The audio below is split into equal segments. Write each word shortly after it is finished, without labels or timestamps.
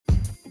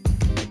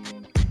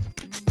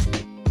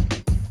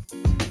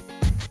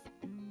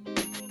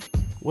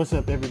What's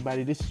up,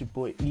 everybody? This is your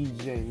boy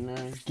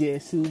EJ9.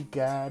 Guess who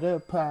got a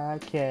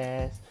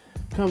podcast?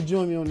 Come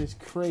join me on this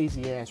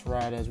crazy ass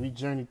ride as we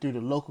journey through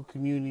the local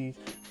communities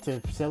to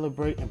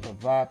celebrate and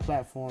provide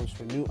platforms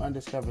for new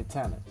undiscovered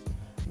talents.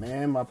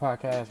 Man, my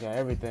podcast got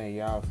everything,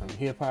 y'all, from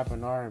hip hop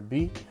and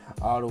R&B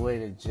all the way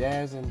to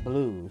jazz and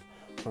blues,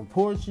 from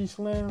poetry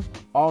slams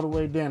all the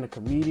way down to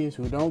comedians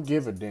who don't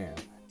give a damn,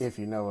 if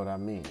you know what I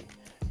mean.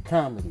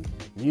 Comedy,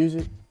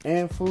 music,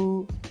 and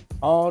food,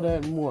 all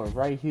that and more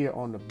right here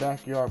on the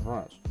Backyard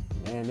Brunch.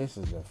 Man, this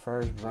is the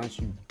first brunch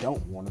you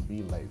don't want to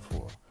be late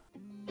for.